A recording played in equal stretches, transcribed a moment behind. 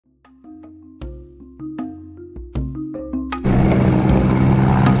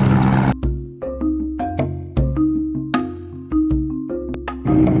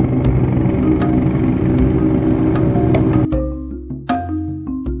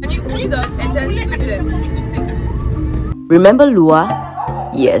Remember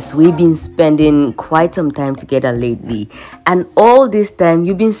Lua? Yes, we've been spending quite some time together lately, and all this time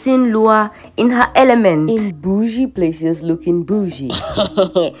you've been seeing Lua in her element, in bougie places looking bougie.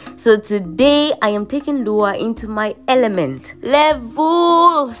 So today I am taking Lua into my element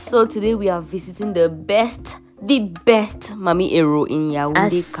level. So today we are visiting the best Mami Ero in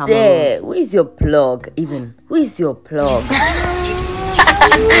Yaoundé, Cameroon. Who is your plug even? Who is your plug?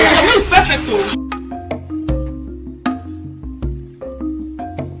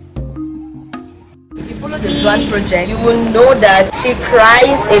 The Dwan project, you will know that she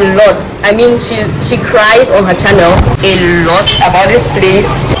cries a lot. I mean, she cries on her channel a lot about this place.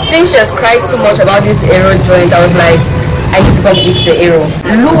 Since she has cried too much about this arrow joint, I was like, I need to come eat the arrow.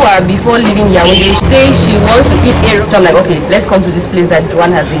 Lua, before leaving Yaoundé, she says she wants to eat arrow. So I'm like, okay, let's come to this place that Dwan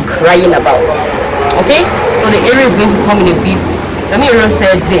has been crying about. Okay, so the arrow is going to come in a bit. Mami Ero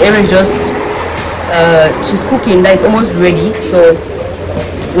said the arrow is just she's cooking, that is almost ready. So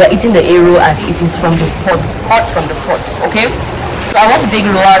we are eating the arrow as it is from the pot, hot from the pot. Okay, so I want to take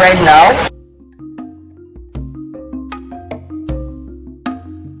Lua right now.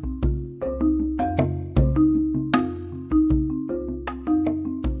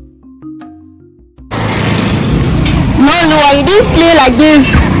 No, Lua, you didn't slay like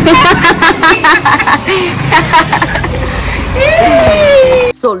this.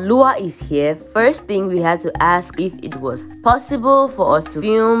 So Lua is here. First thing, we had to ask if it was possible for us to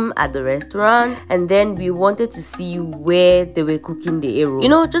film at the restaurant, and then we wanted to see where they were cooking the arrow, you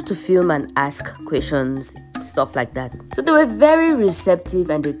know, just to film and ask questions, stuff like that. So they were very receptive,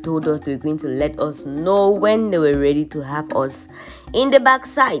 and they told us they were going to let us know when they were ready to have us in the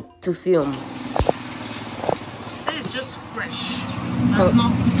backside to film. Say it's just fresh. It's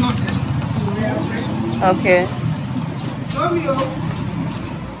not okay. Thank you.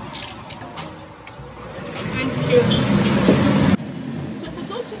 So for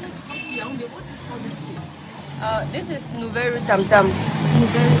those who want to come to Yaoundé, what do you call this place? This is Nouvelle Tam Tam.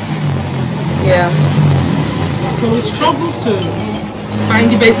 Yeah. So we struggle to find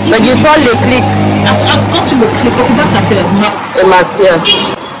the best. But you saw Le Click. I've got to Le Click. Okay, that's like a Max, yeah.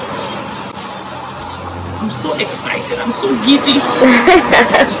 I'm so excited. I'm so giddy.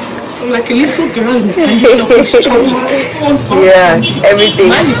 I'm like a little girl in the yeah, everything.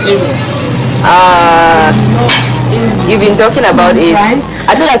 Mine is you've been talking about it.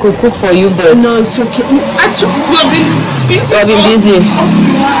 I thought I could cook for you, but no, it's okay. Actually, we've been busy.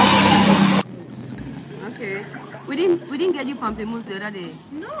 Okay. We didn't get you pamplemousse the other day.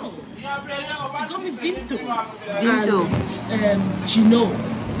 No. You got me Vinto. And Gino.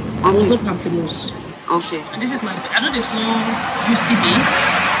 There was no pamplemousse. okay. And this is my, I know there's no UCB,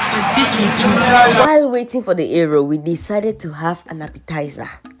 but this will do. While waiting for the arrow, we decided to have an appetizer.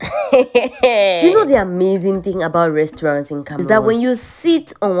 You know the amazing thing about restaurants in Cameroon is that when you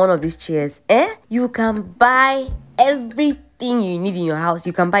sit on one of these chairs, you can buy everything you need in your house.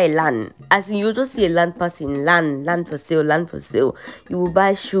 You can buy a land. As in, you just see a land passing, land for sale, land for sale. You will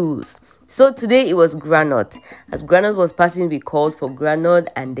buy shoes. So today it was granite. As granite was passing, we called for granite,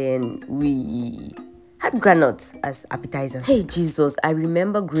 and then we had granite as appetizers. Hey Jesus, I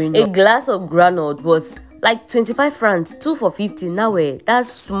remember growing up, a glass of granite was like 25 francs, 2 for 50. Now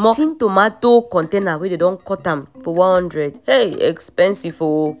that's small tin tomato container where they don't cut them for 100. Hey, expensive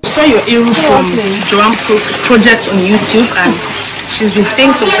for. I saw your arrow from Joanne project on YouTube, and she's been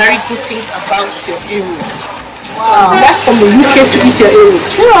saying some very good things about your arrow. Wow. So I'm back from the UK to eat your arrow.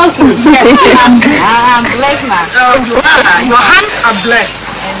 Seriously? Yes, I'm blessed now. Your hands are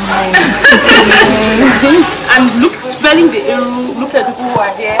blessed. And look, smelling the arrow, look at the people who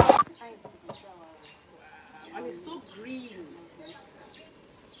are here. And it's so green.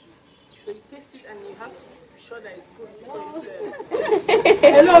 So you taste it and you have to be sure that it's good before you serve.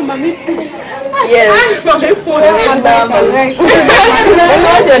 Hello, mommy. Yes. From the phone.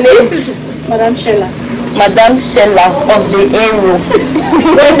 What's your name? This is Madame Shella. Madame Shella of the arrow.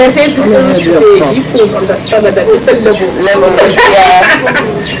 When the taste is good, you could understand that at different levels. Yeah.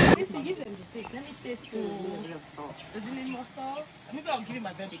 Give them the taste. Let me taste it. Does it need more salt? Maybe I'll give you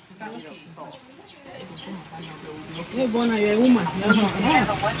my verdict. Is that okay? Hey, Bona, you're a woman. I have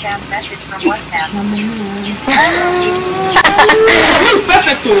a WhatsApp message from WhatsApp. It's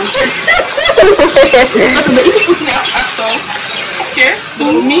perfect, though. But if you put me add salt, okay?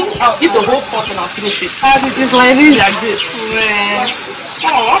 But me, I'll eat the whole pot and I'll finish it. As it is like this, like this.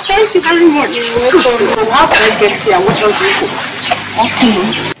 Oh, thank you very much. How can I get here? What else do you cook?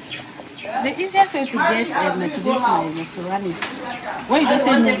 Okay. The easiest way to get to this my restaurant is when you just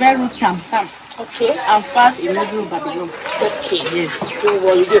say Nouvelle Tam Tam. Okay, and fast in middle Babylon. Okay, yes. Don't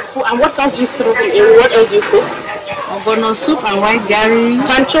worry, the food. And what else do you serve in area? What else do you cook? Ogbono soup and white gari.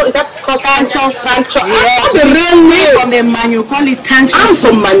 Tancho, is that called tancho? Tancho. Yes. That's the real name. From the manu, call it tancho. I'm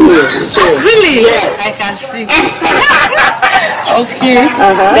from manu. So really? Yes. I can see. Okay.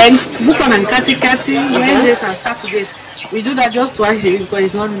 Then bukon and kati kati. Wednesdays and Saturdays. We do that just twice a week because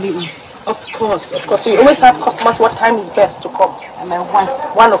it's not really easy. Of course, of course. So you always have customers. What time is best to come? And then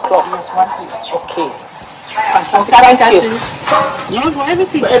 1 o'clock. Yes, 1 p.m. Okay. Fantastic. Thank you. No, for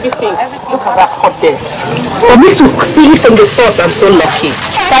everything. For everything. Look at that pot there. For me to see it from the source, I'm so lucky.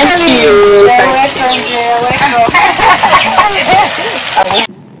 Thank you.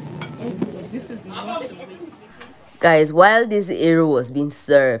 Guys, while this arrow was being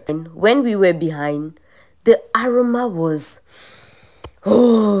served, and when we were behind, the aroma was,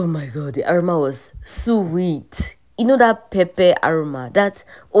 oh my god, the aroma was sweet. You know that pepper aroma, that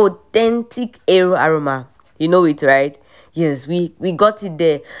authentic arrow aroma. You know it, right? Yes, we got it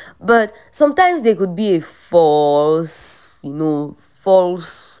there. But sometimes there could be a false,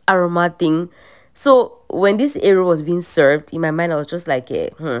 false aroma thing. So when this arrow was being served, in my mind I was just like,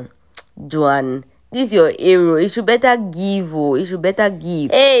 Joanne, this is your arrow. It should better give. Oh, it should better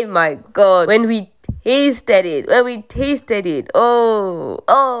give. Hey, my God. When we tasted it, oh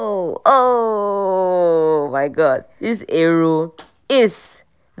my God. This arrow is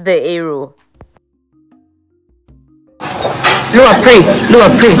the arrow. Lord, pray.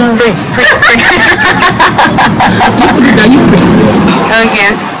 Lord, pray. Pray.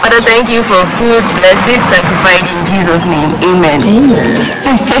 Okay. Father, thank you for food. Blessed, sanctified in Jesus' name. Amen.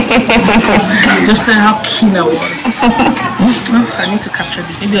 Just how keen I was. Oh, I need to capture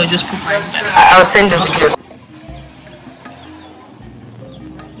this. Maybe I'll just put my hands. I'll send the video.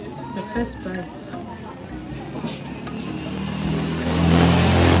 The first bite.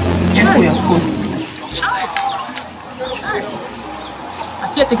 Yeah, we are full.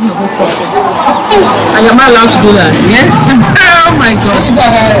 I can't take the whole pot. I am allowed to do that. Yes. Oh my God.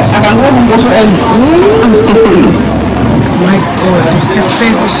 I can go home also early. My God. The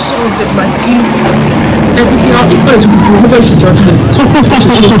pepper was so good. My king. Everything else is going to be good. Nobody should judge me.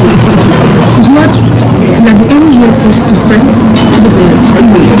 It's not like the only here is different. It's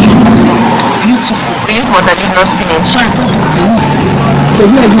beautiful. We use water, did not spinach. The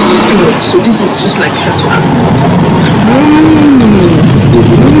way I used to spinach, so this is just like that.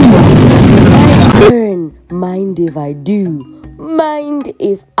 Turn. Mind if I do. Mind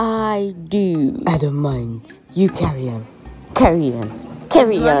if I do. I don't mind. You carry on. Carry on.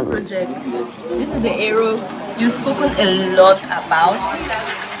 Carry on. Project. This is the arrow you've spoken a lot about.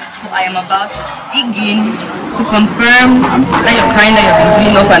 So I am about to dig in to confirm that you're crying, that you're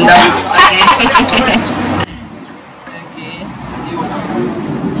moving up and down.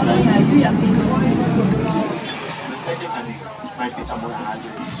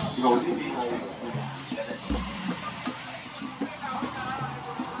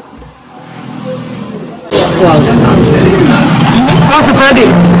 Wow. What's the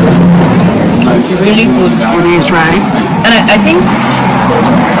verdict? It's really good. It is, right? And I think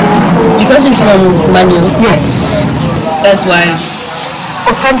because it's from Manu, Yes. that's why.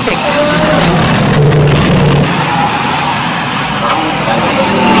 Authentic.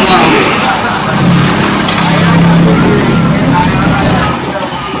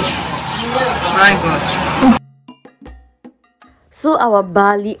 My God. So our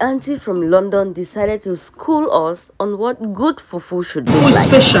Bali auntie from London decided to school us on what good fufu should look It's like.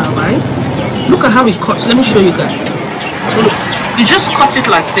 special, right? Look at how it cuts. Let me show you guys. So look, you just cut it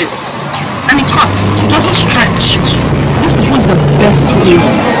like this, and it cuts. It doesn't stretch. This fufu is the best way.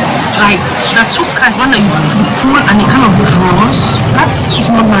 Like there are two kinds. One that you pull and it kind of draws. That is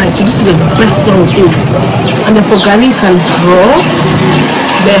not nice. So this is the best one we do. And then for garlic can draw.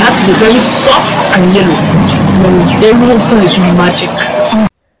 There has to be very soft and yellow. And everyone is magic.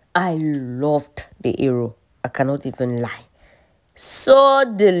 I loved the arrow. I cannot even lie. So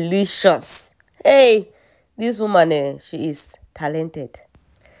delicious. Hey, this woman, she is talented.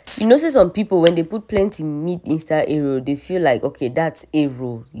 You know, some people, when they put plenty meat inside arrow, they feel like, okay, that's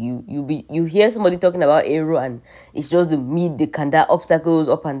arrow. You hear somebody talking about arrow and it's just the meat, the kanda obstacles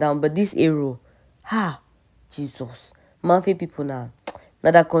up and down. But this arrow, Jesus, Manfe people now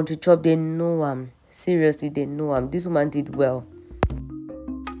that country chop, they know seriously, they know this woman did well.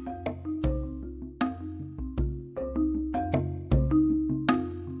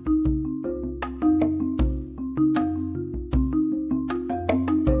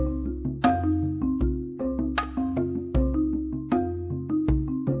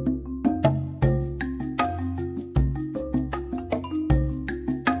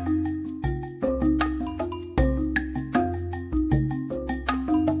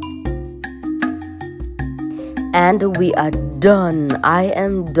 And we are done. I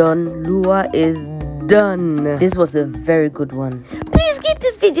am done. Lua is done. This was a very good one. Please give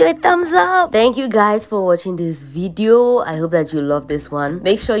this video a thumbs up. Thank you guys for watching this video. I hope that you love this one.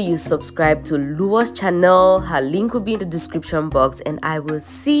 Make sure you subscribe to Lua's channel. Her link will be in the description box, and I will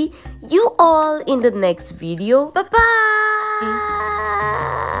see you all in the next video. Bye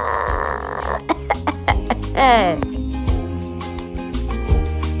bye.